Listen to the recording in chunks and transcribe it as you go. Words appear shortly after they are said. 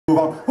Move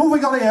on. Who have we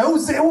got here?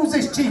 Who's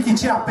this cheeky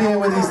chap here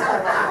with his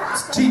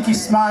cheeky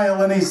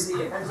smile and his...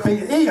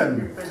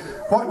 Ian?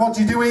 What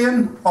do you do,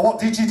 Ian? Or what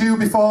did you do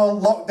before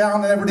lockdown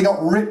and everybody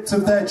got ripped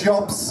of their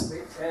jobs?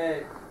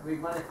 We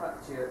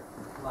manufacture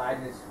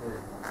liners for...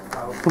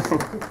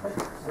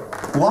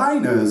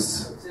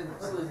 Liners?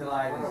 Cylinder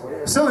liners,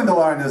 yeah. Cylinder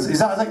liners, is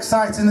that as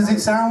exciting as it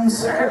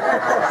sounds? No.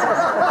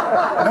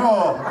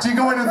 Do you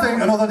go in and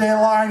think, another day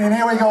lining,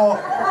 here we go.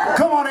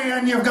 Come on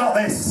Ian, you've got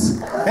this.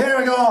 Here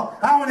we go.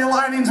 How many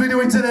linings are we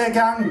doing today,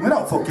 gang? We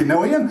don't fucking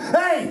know, Ian.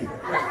 Hey!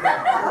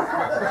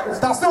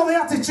 That's not the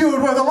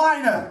attitude with a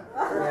liner.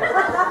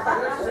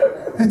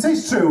 It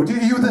is true.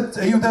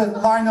 Are you the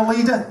liner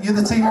leader? You're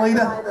the team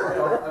leader?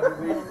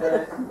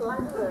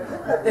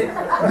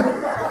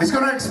 He's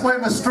going to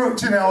explain the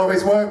structure now of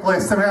his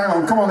workplace to me. Hang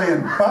on, come on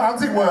Ian. How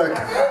does it work?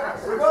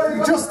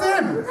 Just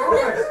him?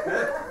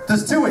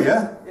 There's two of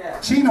you?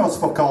 She knows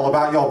fuck all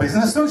about your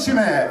business, doesn't she,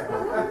 mate?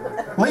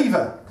 Leave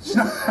her.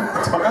 No,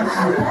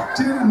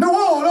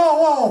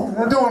 whoa.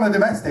 I don't want a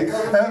domestic.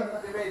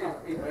 They're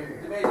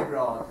made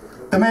abroad.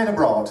 They're made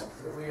abroad?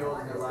 We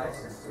own the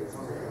license.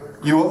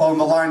 You own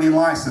the lining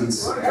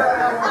licence.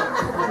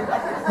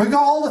 We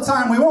got all the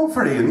time we want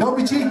for Ian, don't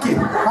be cheeky.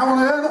 I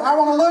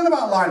want to learn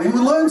about lining. We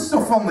learn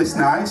stuff on this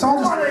night. It's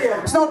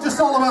not just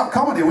all about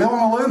comedy, we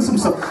want to learn some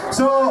stuff.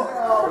 So,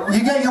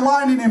 you get your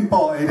lining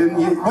imported, and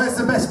where's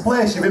the best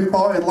place you've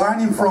imported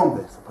lining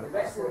from?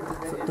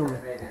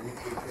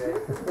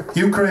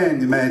 Ukraine,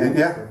 you made it,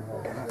 yeah?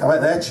 I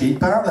bet they're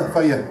cheap, aren't they,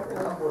 for you?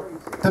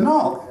 They're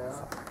not.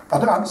 I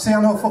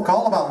know fuck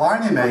all about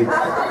lining, mate.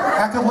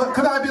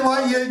 Could I be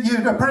like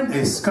your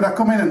apprentice? Could I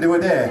come in and do a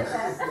day?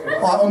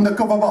 Like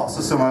undercover boss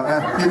or something?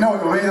 You know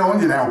what I mean,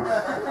 don't you now?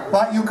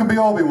 Like you could be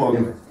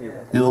Obi-Wan.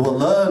 You will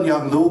learn,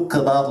 young Luke,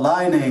 about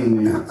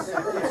lining.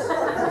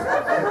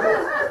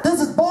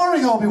 This is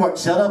boring, Obi-Wan.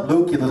 Shut up,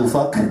 Luke, you little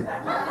fuck.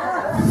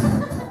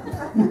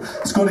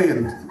 It's good,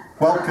 Ian.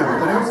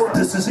 Welcome.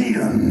 This is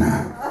Ian.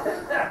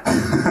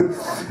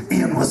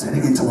 Ian was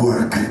heading into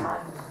work.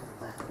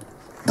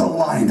 The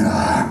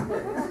liner.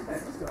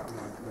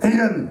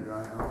 Ian,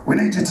 we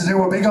need you to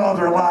do a big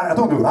order of liner. I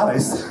don't know who that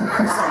is.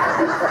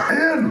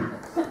 Ian,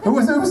 who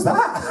was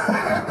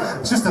that?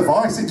 It's just a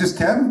voice, it just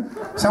came.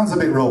 Sounds a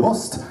bit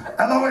robust.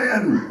 Hello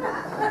Ian,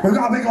 we've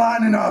got a big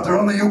lining order,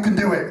 only you can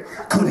do it.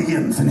 Could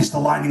Ian finish the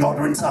lining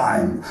order in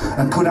time?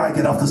 And could I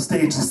get off the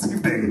stage this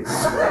evening?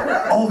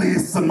 All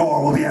these and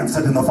more will be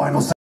answered in the final